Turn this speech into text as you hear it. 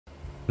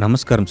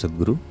நமஸ்காரம்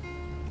சத்குரு.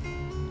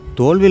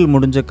 தோல்வியில்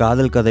முடிஞ்ச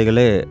காதல்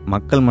கதைகளே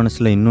மக்கள்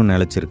மனசில் இன்னும்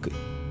நிலச்சிருக்கு.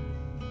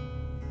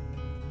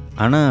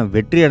 ஆனால்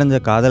வெற்றி அடைஞ்ச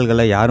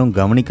காதல்களை யாரும்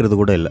கவனிக்கிறது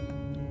கூட இல்லை.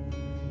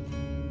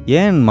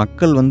 ஏன்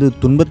மக்கள்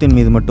துன்பத்தின்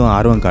மீது மட்டும்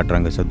ஆர்வம்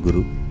காட்டுறாங்க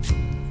சத்குரு?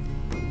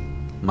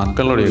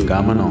 மக்களுடைய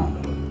கவனம்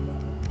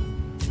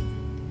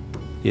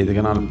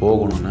எதுக்குனாலும்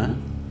போகணும்னா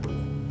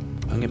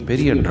அங்கே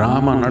பெரிய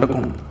ட்ராமா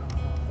நடக்கணும்.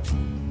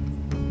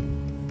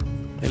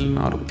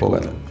 எல்லாரும்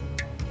போகாது.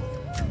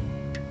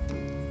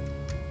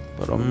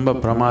 ரொம்ப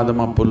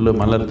பிரமாதமாக புல்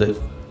வளருது.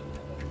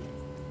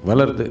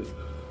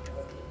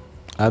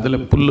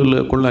 அதில்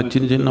புல்லுக்குள்ள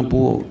சின்ன சின்ன பூ,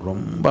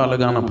 ரொம்ப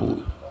அழகான பூ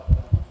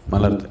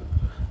மலருது.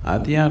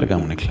 அது யார்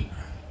கவனிக்கல?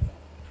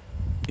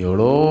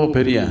 எவ்வளோ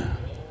பெரிய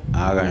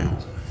ஆகாயம்,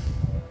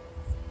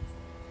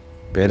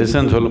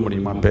 பெருசுன்னு சொல்ல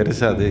முடியுமா?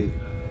 பெருசு, அது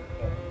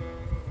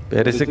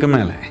பெருசுக்கு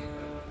மேலே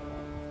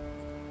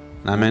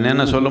நாம்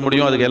என்னென்ன சொல்ல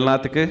முடியும்? அதுக்கு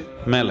எல்லாத்துக்கு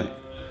மேலே,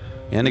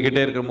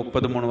 என்கிட்டே இருக்கிற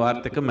 33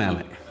 வார்த்தைக்கு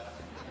மேலே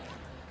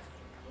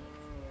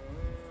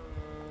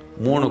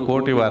 3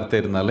 கோடி வார்த்தை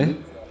இருந்தாலே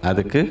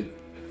அதுக்கு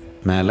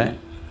மேலே.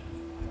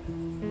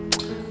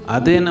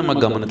 அதே நம்ம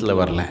கவனத்தில்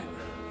வரல.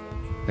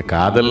 இந்த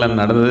காதலில்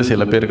நடந்தது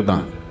சில பேருக்கு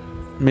தான்.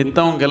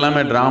 மித்தவங்க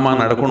எல்லாமே ட்ராமா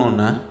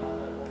நடக்கணும்னா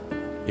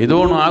ஏதோ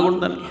ஒன்று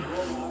ஆகணும் தானே.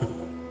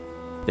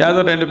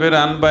 யாரோ 2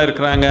 பேர் அன்பாக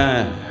இருக்கிறாங்க,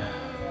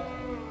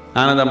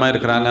 ஆனந்தமாக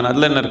இருக்கிறாங்கன்னு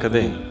அதில் என்ன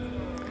இருக்குது?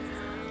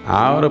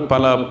 அவர்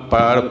பல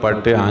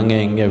பாடுபட்டு அங்கே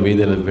இங்கே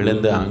வீதியில்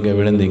விழுந்து, அங்கே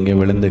விழுந்து இங்கே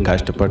விழுந்து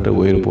கஷ்டப்பட்டு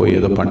உயிர் போய்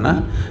ஏதோ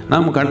பண்ணால்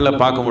நம்ம கண்ணில்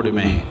பார்க்க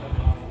முடியுமே,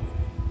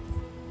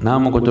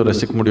 நாம் கொஞ்சம்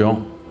ரசிக்க முடியும்.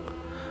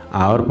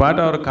 அவர்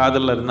பாட்டு அவர்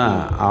காதலில் இருந்தால்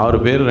அவர்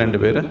பேர் 2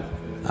 பேர்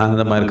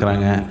ஆனந்தமாக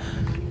இருக்கிறாங்க.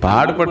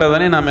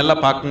 பாடுபட்டதானே நாம்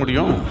எல்லாம் பார்க்க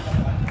முடியும்.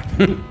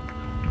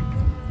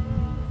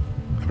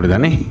 அப்படி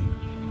தானே?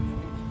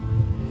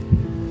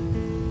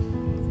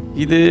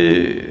 இது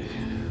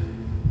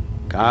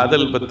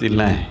காதல் பற்றி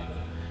இல்லை,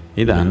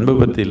 இது அன்பு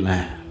பற்றி இல்லை.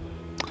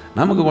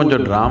 நமக்கு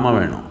கொஞ்சம் ட்ராமா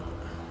வேணும்.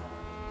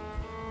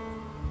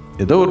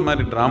 ஏதோ ஒரு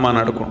மாதிரி ட்ராமா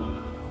நடக்கும்.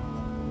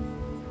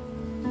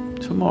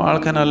 சும்மா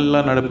வாழ்க்கை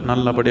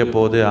நல்லபடியாக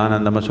போகுது,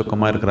 ஆனந்தமாக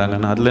சுக்கமாக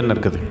இருக்கிறாங்கன்னு அதில் என்ன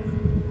இருக்குது?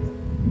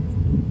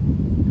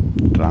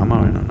 ட்ராமா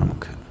வேணும்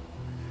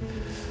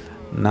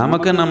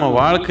நமக்கு நம்ம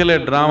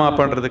வாழ்க்கையில் ட்ராமா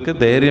பண்ணுறதுக்கு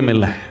தைரியம்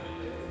இல்லை.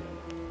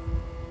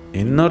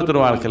 இன்னொருத்தர்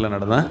வாழ்க்கையில்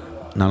நடந்தால்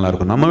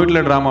நல்லாயிருக்கும். நம்ம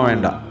வீட்டில் ட்ராமா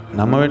வேண்டாம்.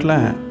 நம்ம வீட்டில்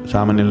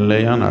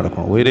சமநிலையாக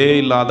நடக்கணும். உயிரே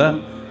இல்லாத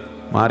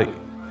மாறி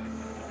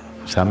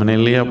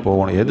சமநிலையாக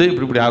போகணும். எது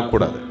இப்படி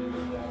ஆகக்கூடாது,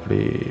 இப்படி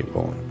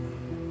போகணும்.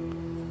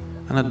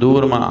 ஆனால்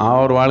தூரமாக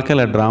அவர்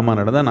வாழ்க்கையில் ட்ராமா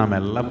நடந்தால் நாம்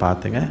எல்லாம்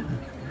பார்த்துங்க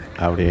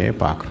அப்படியே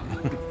பார்க்குறோம்.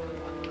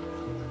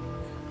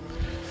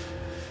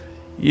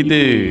 இது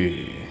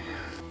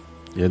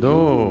ஏதோ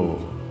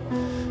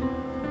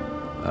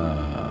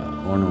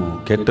ஒன்று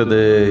கெட்டது,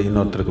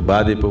 இன்னொருத்தருக்கு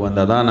பாதிப்பு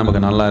வந்தால் தான் நமக்கு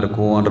நல்லா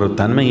இருக்கும்ன்ற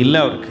தன்மை இல்லை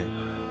அவருக்கு.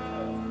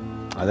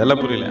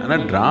 அதெல்லாம் புரியல.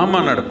 ஆனால் ட்ராமா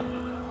நடக்கும்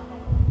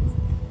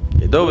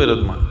ஏதோ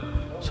விரோதமாக.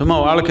 சும்மா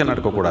வாழ்க்கை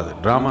நடக்கக்கூடாது,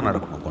 ட்ராமா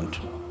நடக்கணும்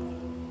கொஞ்சம்.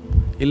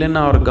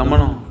 இல்லைன்னா அவர்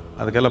கவனம்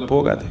அதுக்கெல்லாம்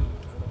போகாது.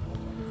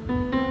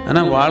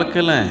 ஆனால்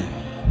வாழ்க்கையில்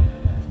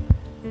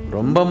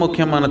ரொம்ப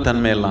முக்கியமான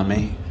தன்மை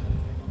எல்லாமே,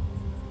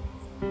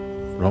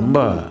 ரொம்ப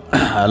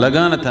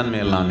அழகான தன்மை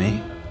எல்லாமே,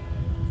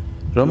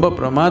 ரொம்ப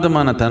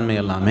பிரமாதமான தன்மை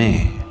எல்லாமே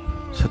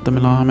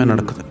சத்தமில்லாமல்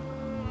நடக்குது.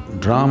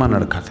 ட்ராமா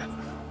நடக்காது.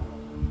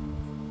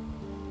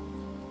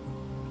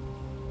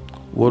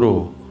 ஒரு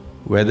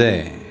விதை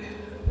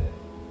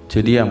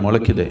செடியாக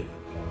முளைக்குது,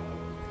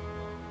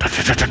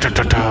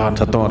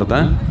 சத்தம்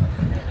வருதா?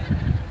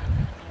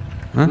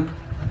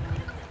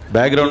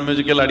 பேக்ரவுண்ட்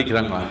மியூசிக்கெல்லாம்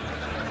அடிக்கிறாங்களா?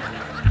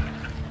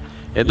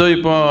 ஏதோ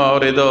இப்போ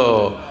அவர் ஏதோ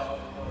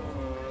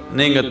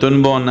நீங்கள்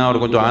துன்பம்னா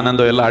அவர் கொஞ்சம்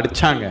ஆனந்தம் எல்லாம்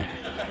அடித்தாங்க,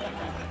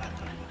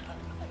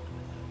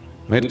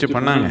 முயற்சி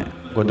பண்ணாங்க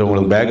கொஞ்சம்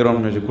உங்களுக்கு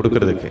பேக்ரவுண்ட் மியூசிக்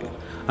கொடுக்கறதுக்கு.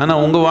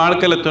 ஆனால் உங்கள்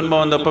வாழ்க்கையில்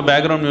துன்பம் வந்தப்போ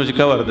பேக்ரவுண்ட்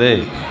மியூசிக்காக வருது.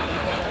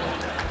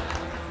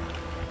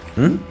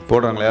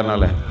 போடுறாங்களா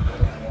யாருனால?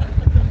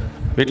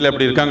 வீட்டில்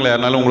எப்படி இருக்காங்களா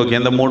யாருனாலும்? உங்களுக்கு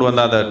எந்த மூடு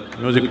வந்தால் அந்த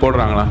மியூசிக்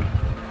போடுறாங்களா?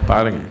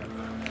 பாருங்கள்,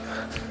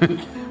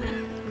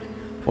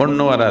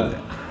 ஒன்றும் வராது.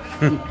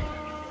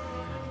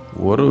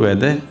 ஒரு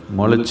விதை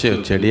முளைச்சி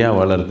செடியாக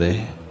வளருது,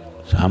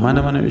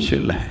 சாமானியமான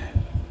விஷயம் இல்லை.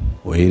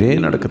 உயிரே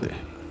நடக்குது.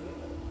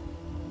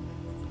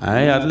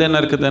 அதில் என்ன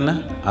இருக்குது? என்ன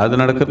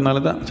அது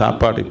நடக்கிறதுனால தான்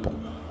சாப்பாடு இப்போ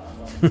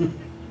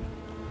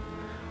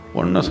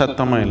ஒன்றும்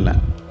சத்தமாக இல்லை,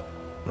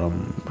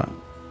 ரொம்ப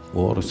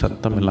ஒரு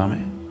சத்தம்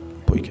இல்லாமல்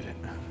போய்க்குது.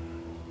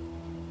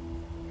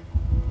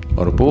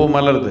 ஒரு பூ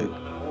மலருது,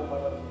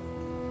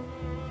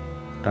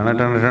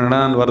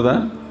 டனான்னு வருதா?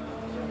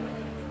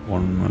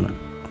 ஒன்றும் இல்லை.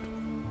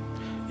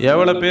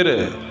 எவ்வளோ பேர்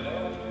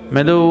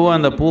மெதுவாக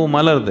அந்த பூ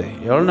மலருது.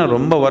 எவ்வளோனா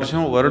ரொம்ப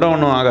வருடம்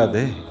ஒன்றும்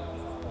ஆகாது,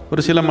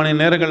 ஒரு சில மணி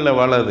நேரங்களில்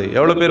வளருது.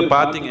 எவ்வளோ பேர்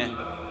பார்த்தீங்க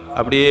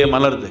அப்படியே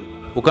மலருது?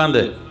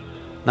 உட்காந்து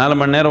 4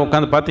 மணி நேரம்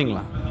உட்காந்து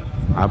பார்த்தீங்களா?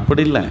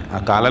 அப்படி இல்லை,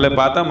 காலையில்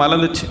பார்த்தா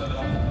மலர்ந்துச்சு.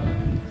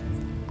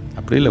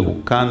 அப்படி இல்லை,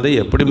 உட்காந்து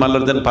எப்படி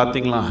மலருதுன்னு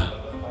பார்த்தீங்களா?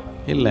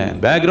 இல்லை.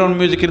 பேக்ரவுண்ட்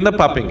மியூசிக்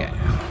இருந்தால் பார்ப்பீங்க.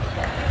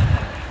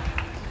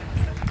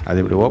 அது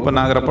இப்படி ஓப்பன்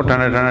ஆகிறப்போ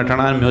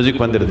டன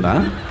மியூசிக் வந்துருந்தா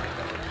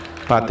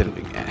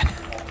பார்த்துருப்பீங்க.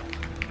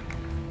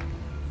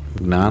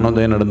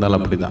 ஞானோதயம் நடந்தாலும்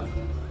அப்படி தான்,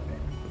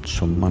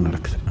 சும்மா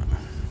நடக்குது.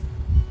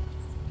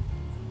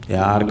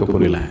 யாருக்கு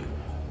புரியல.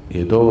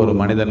 ஏதோ ஒரு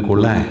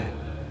மனிதனுக்குள்ள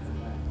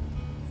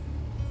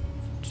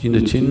இந்த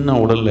சின்ன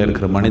உடலில்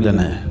இருக்கிற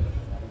மனிதனை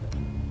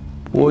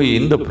போய்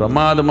இந்த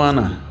பிரமாதமான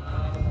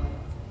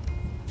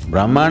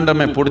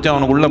பிரம்மாண்டமே பிடிச்சி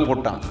அவனுக்கு உள்ளே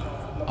போட்டான்.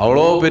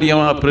 அவ்வளோ பெரிய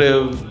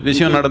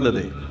விஷயம்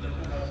நடந்தது.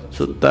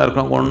 சுத்தா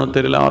இருக்கவங்க ஒன்றும்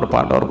தெரியல, அவர்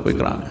பாட்டவர்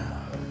போய்க்கிறாங்க.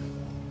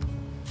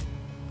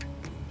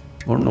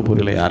 ஒன்றும்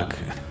புரியல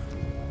யாருக்கு.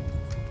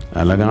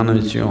 அழகான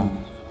விஷயம்,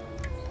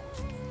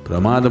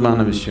 பிரமாதமான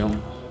விஷயம்,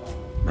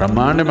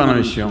 பிரம்மாண்டமான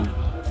விஷயம்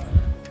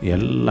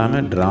எல்லாமே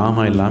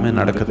ட்ராமா எல்லாமே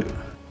நடக்குது.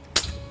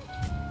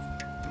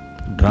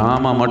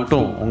 ட்ராமா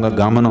மட்டும் உங்கள்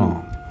கவனம்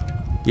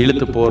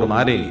இழுத்து போகிற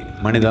மாதிரி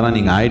மனிதனாக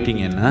நீங்கள்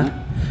ஆயிட்டீங்கன்னா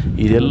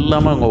இது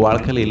எல்லாமே உங்கள்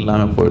வாழ்க்கையில்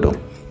இல்லாமல் போயிடும்.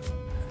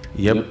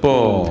 எப்போ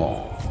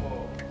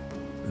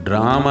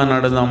ட்ராமா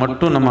நடந்தால்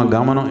மட்டும் நம்ம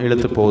கவனம்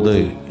இழுத்து போகுது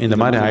இந்த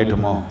மாதிரி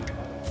ஆயிட்டோமோ,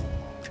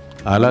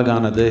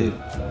 அழகானது,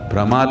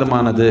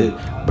 பிரமாதமானது,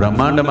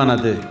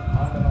 பிரம்மாண்டமானது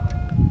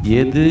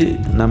எது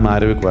நம்ம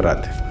அறிவுக்கு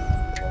வராது.